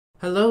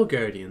Hello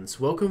Guardians,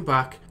 welcome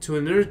back to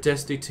another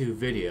Destiny 2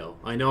 video.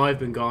 I know I've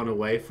been gone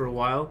away for a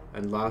while,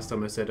 and last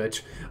time I said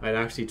I'd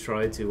actually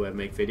try to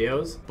make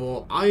videos,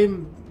 but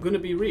I'm gonna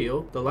be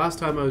real. The last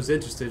time I was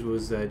interested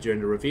was during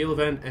the reveal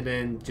event, and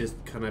then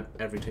just kind of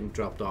everything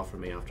dropped off for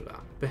me after that.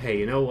 But hey,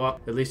 you know what?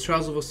 At least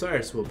Trials of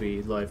Osiris will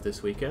be live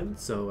this weekend,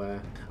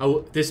 so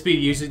this will be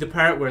usually the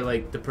part where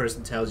like the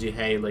person tells you,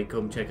 hey, like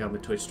come check out my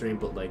Twitch stream,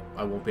 but like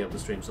I won't be able to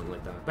stream something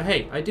like that. But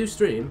hey, I do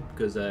stream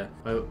because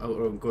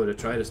I'm going to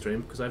try to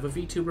stream because I have a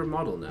VTuber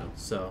model now.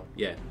 So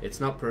yeah, it's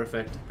not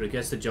perfect, but it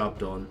gets the job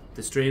done.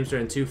 The streams are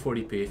in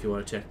 240p if you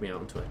want to check me out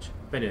on Twitch.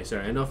 But anyway,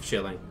 sorry, enough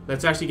chilling.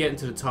 Let's actually get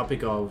into the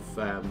topic of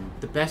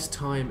the best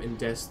time in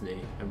Destiny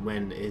and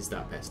when is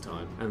that best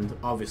time, and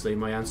obviously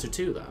my answer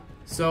to that.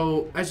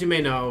 So, as you may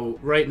know,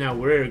 right now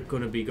we're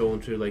going to be going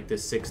through like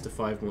this 6 to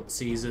 5 month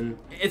season.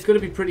 It's going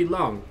to be pretty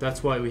long.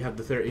 That's why we have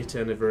the 30th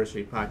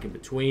anniversary pack in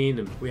between,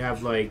 and we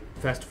have like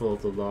Festival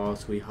of the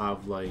Lost, we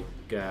have like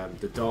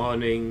the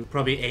Dawning,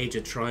 probably Age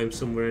of Triumph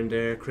somewhere in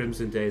there,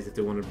 Crimson Days if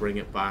they want to bring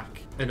it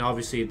back, and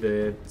obviously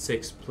the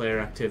 6-player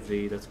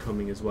activity that's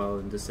coming as well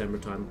in December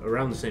time,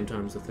 around the same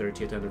time as the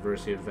 30th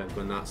anniversary event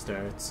when that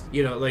starts.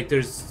 You know, like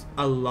there's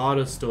a lot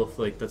of stuff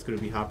like that's going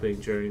to be happening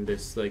during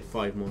this like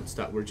 5 months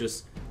that we're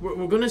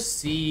gonna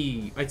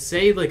see. I'd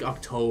say like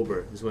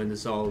October is when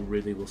this all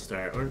really will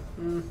start, or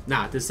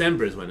nah,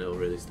 December is when it'll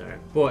really start.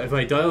 But if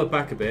I dial it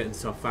back a bit and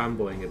stop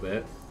fanboying a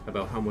bit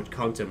about how much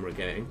content we're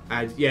getting,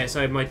 and yes,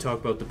 I might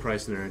talk about the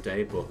price in another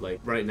day, but like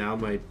right now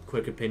my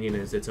quick opinion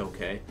is it's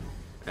okay.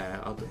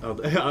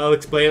 I'll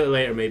explain it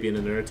later, maybe in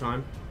another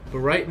time. But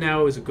right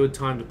now is a good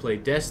time to play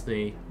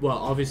Destiny. Well,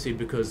 obviously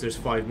because there's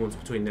 5 months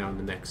between now and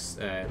the next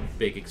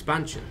big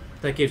expansion.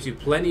 That gives you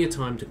plenty of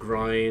time to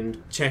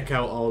grind, check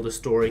out all the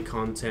story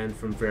content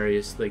from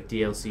various like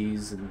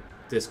DLCs and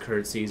this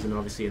current season,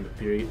 obviously in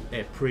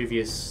the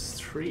previous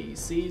 3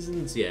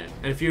 seasons, yeah.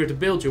 And if you were to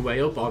build your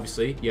way up,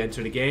 obviously, you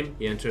enter the game,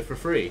 you enter it for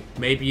free.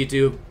 Maybe you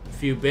do a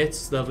few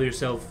bits, level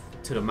yourself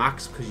to the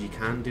max because you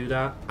can do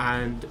that,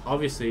 and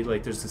obviously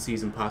like there's the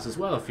season pass as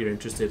well if you're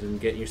interested in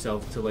getting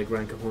yourself to like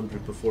rank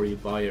 100 before you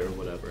buy it or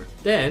whatever.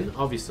 Then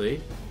obviously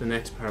the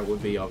next part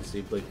would be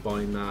obviously like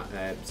buying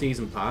that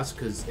season pass,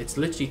 because it's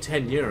literally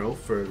 €10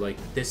 for like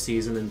this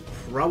season and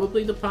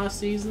probably the past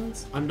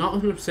seasons. I'm not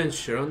 100%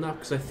 sure on that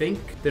because I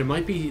think there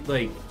might be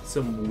like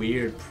some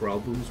weird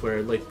problems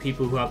where like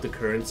people who have the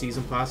current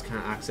season pass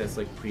can't access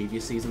like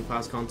previous season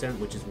pass content,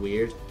 which is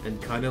weird and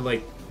kind of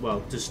like,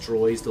 well,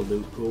 destroys the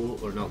loot pool,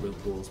 or not loot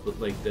pools, but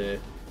like the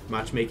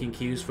matchmaking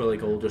queues for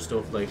like older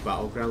stuff like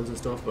Battlegrounds and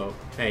stuff. But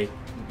hey,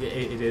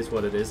 it is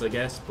what it is, I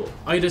guess. But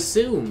I'd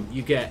assume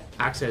you get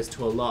access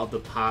to a lot of the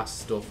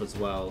past stuff as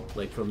well,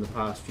 like from the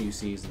past few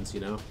seasons,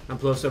 you know. And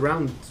plus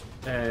around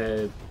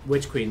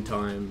Witch Queen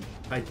time,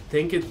 I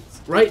think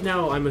it's right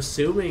now, I'm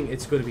assuming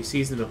it's going to be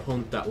Season of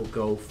Hunt that will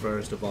go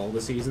first of all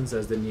the seasons,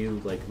 as the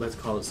new, like, let's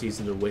call it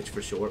Season of Witch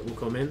for short, will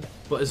come in.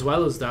 But as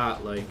well as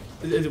that, like,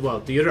 well,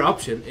 the other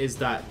option is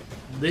that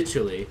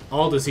literally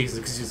all the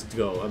seasons just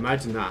go.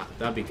 Imagine that.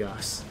 That'd be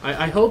gas.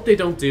 I hope they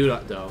don't do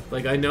that though.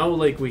 Like, I know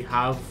like we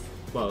have,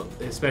 well,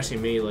 especially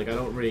me, like I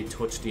don't really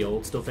touch the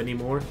old stuff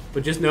anymore,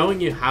 but just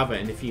knowing you have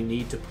it and if you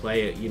need to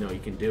play it, you know, you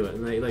can do it.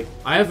 And like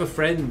I have a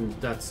friend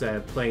that's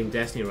playing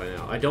Destiny right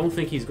now. I don't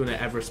think he's going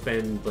to ever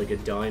spend like a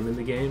dime in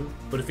the game,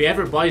 but if he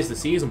ever buys the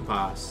season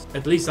pass,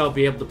 at least I'll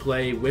be able to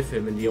play with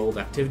him in the old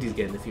activities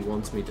again if he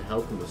wants me to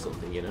help him with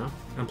something, you know.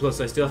 And plus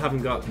I still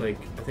haven't got, like,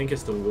 I think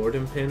it's the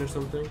Warden pin or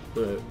something,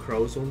 the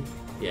Crows one.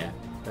 Yeah.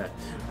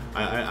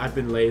 I've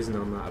been lazing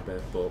on that a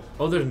bit, but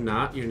other than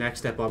that, your next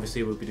step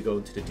obviously would be to go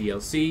into the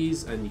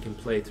DLCs and you can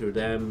play through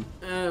them.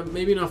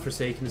 Maybe not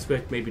Forsaken as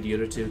quick, maybe the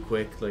other two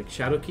quick, like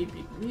Shadowkeep,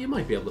 you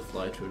might be able to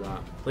fly through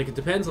that. Like, it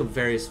depends on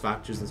various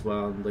factors as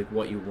well, and like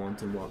what you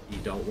want and what you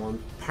don't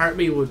want. Part of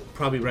me would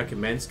probably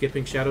recommend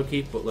skipping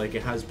Shadowkeep, but like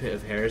it has Pit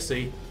of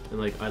Heresy, and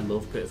like I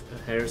love Pit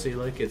of Heresy.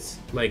 Like it's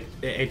like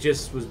it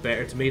just was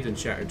better to me than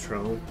Shattered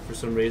Throne for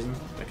some reason.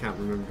 I can't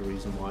remember the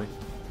reason why.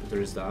 There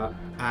is that.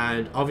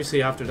 And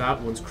obviously after that,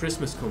 once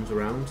Christmas comes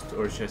around,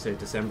 or should I say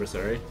December,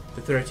 sorry,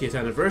 the 30th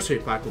anniversary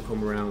pack will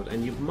come around,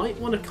 and you might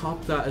want to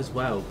cop that as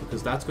well,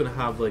 because that's going to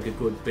have like a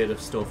good bit of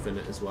stuff in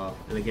it as well.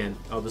 And again,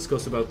 I'll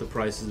discuss about the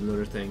prices and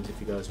other things if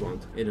you guys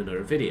want in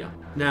another video.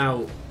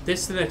 Now,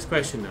 this is the next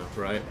question now,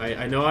 right?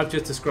 I know I've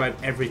just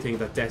described everything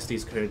that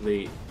Destiny's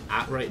currently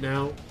at right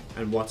now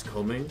and what's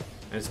coming.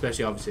 And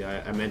especially, obviously,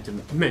 I meant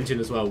to mention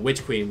as well,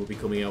 Witch Queen will be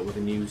coming out with a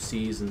new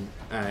season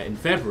in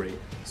February.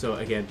 So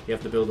again, you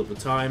have to build up the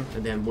time,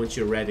 and then once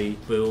you're ready,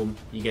 boom,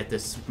 you get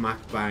this smack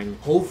bang,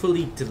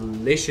 hopefully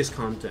delicious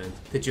content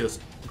to just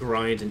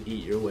grind and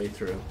eat your way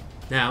through.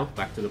 Now,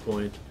 back to the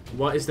point.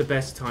 What is the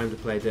best time to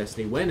play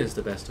Destiny? When is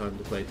the best time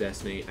to play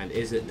Destiny? And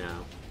is it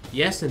now?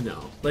 Yes and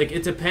no. Like,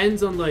 it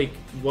depends on like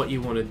what you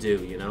want to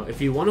do, you know.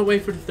 If you want to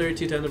wait for the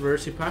 30th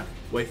anniversary pack,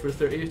 wait for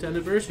the 30th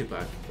anniversary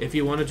pack. If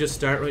you want to just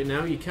start right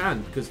now, you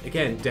can, because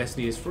again,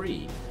 Destiny is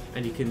free.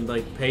 and you can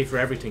like pay for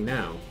everything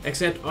now.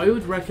 Except I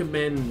would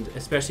recommend,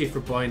 especially for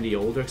buying the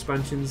older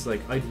expansions,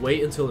 like I'd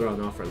wait until they're on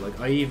offer. Like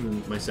I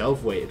even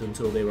myself waited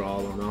until they were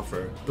all on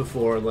offer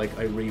before like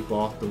I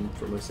rebought them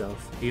for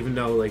myself. Even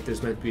though like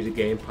there's meant to be the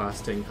Game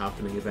Pass thing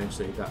happening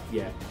eventually. That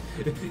yeah,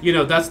 you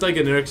know, that's like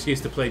another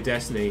excuse to play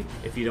Destiny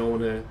if you don't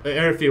want to,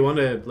 or if you want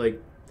to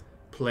like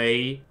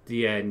play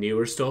the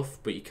newer stuff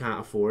but you can't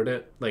afford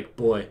it. Like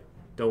boy,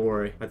 don't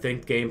worry. I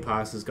think Game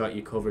Pass has got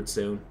you covered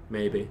soon.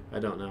 Maybe. I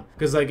don't know.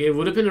 Because like it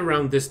would have been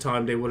around this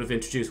time they would have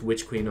introduced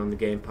Witch Queen on the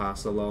Game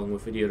Pass along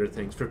with the other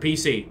things. For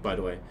PC, by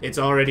the way. It's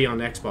already on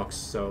Xbox,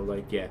 so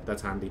like yeah,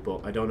 that's handy.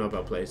 But I don't know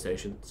about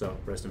PlayStation, so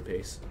rest in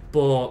peace.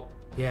 But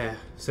yeah,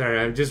 sorry,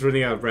 I'm just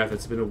running out of breath.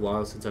 It's been a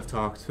while since I've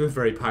talked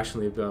very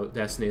passionately about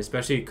Destiny,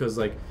 especially because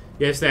like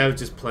yesterday I was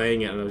just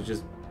playing it and I was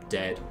just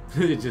dead.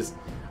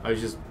 I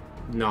was just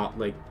not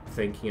like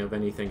thinking of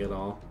anything at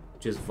all.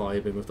 Just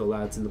vibing with the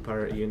lads in the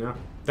party, you know?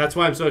 That's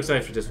why I'm so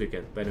excited for this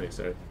weekend. But anyway,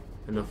 sorry.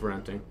 Enough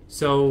ranting.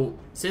 So,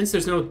 since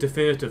there's no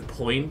definitive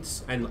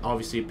points, and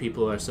obviously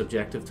people are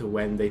subjective to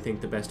when they think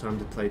the best time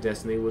to play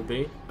Destiny would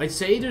be, I'd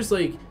say there's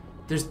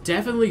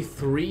definitely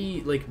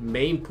 3 like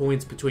main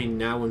points between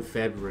now and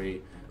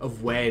February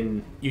of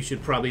when you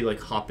should probably like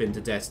hop into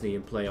Destiny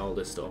and play all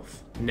this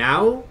stuff.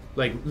 Now,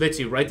 like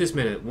literally right this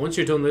minute, once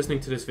you're done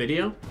listening to this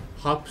video,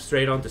 hop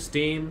straight onto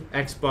Steam,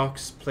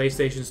 Xbox,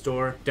 PlayStation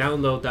Store,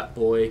 download that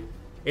boy.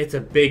 It's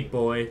a big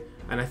boy,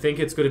 and I think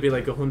it's going to be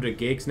like 100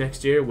 gigs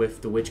next year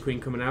with the Witch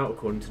Queen coming out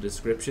according to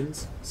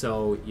descriptions.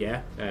 So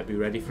yeah, be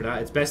ready for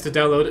that. It's best to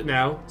download it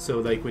now, so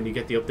like when you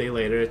get the update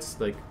later, it's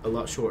like a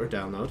lot shorter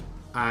download.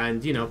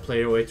 And you know, play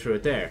your way through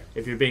it there.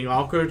 If you're being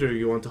awkward or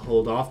you want to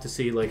hold off to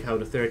see like how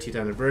the 30th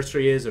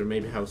anniversary is, or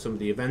maybe how some of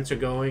the events are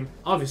going,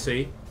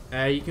 obviously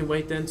you can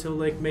wait then till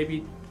like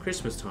maybe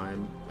Christmas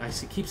time. I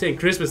keep saying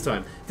Christmas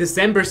time.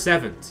 December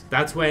 7th.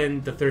 That's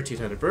when the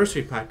 30th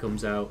anniversary pack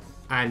comes out.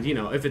 And you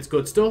know, if it's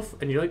good stuff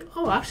and you're like,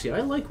 oh actually I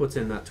like what's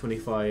in that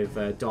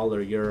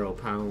 $25 euro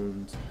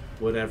pound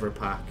whatever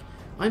pack,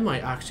 I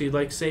might actually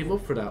like save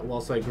up for that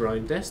whilst I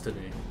grind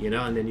Destiny, you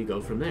know, and then you go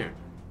from there.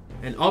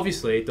 And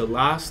obviously, the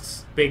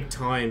last big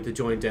time to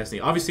join Destiny,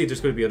 obviously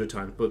there's going to be other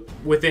times, but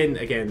within,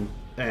 again,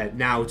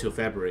 now till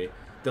February,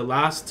 the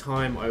last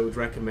time I would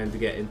recommend to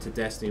get into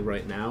Destiny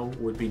right now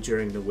would be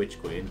during the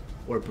Witch Queen,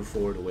 or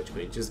before the Witch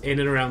Queen, just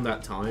in and around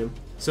that time.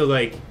 So,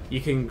 like,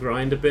 you can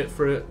grind a bit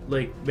for it,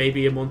 like,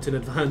 maybe a month in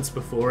advance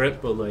before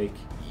it, but, like,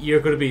 you're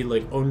going to be,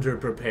 like,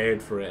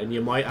 under-prepared for it, and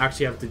you might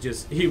actually have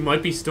to you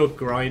might be stuck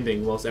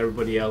grinding whilst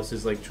everybody else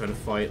is, like, trying to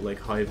fight, like,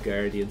 Hive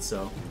Guardians,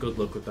 so good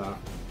luck with that.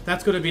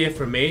 That's going to be it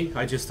for me.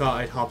 I just thought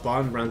I'd hop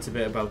on, rant a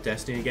bit about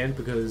Destiny again,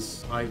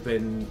 because I've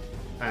been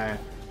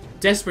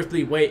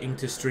desperately waiting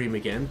to stream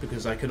again,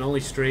 because I can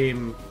only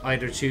stream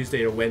either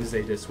Tuesday or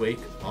Wednesday this week,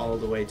 all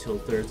the way till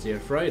Thursday or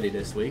Friday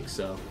this week,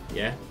 so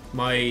yeah.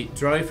 My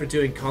drive for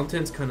doing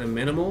content's kind of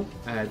minimal.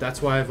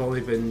 That's why I've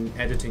only been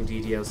editing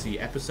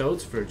DDLC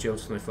episodes for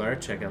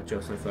JosephniteFlyer. Check out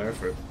JosephniteFlyer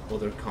for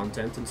other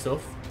content and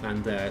stuff,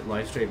 and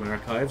live stream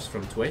archives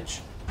from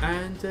Twitch.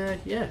 And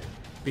yeah,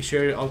 be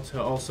sure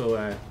to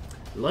also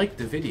like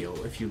the video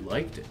if you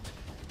liked it.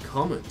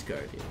 Comment,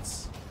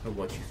 Guardians, on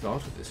what you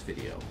thought of this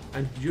video,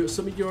 and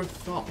some of your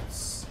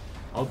thoughts,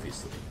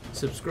 obviously.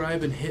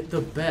 Subscribe and hit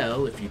the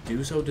bell if you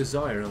do so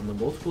desire on the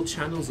multiple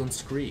channels on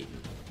screen.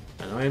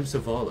 And I am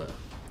Savala.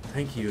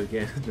 Thank you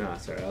again. Nah,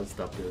 sorry, I'll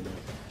stop doing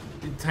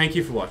that. Thank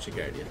you for watching,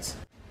 Guardians.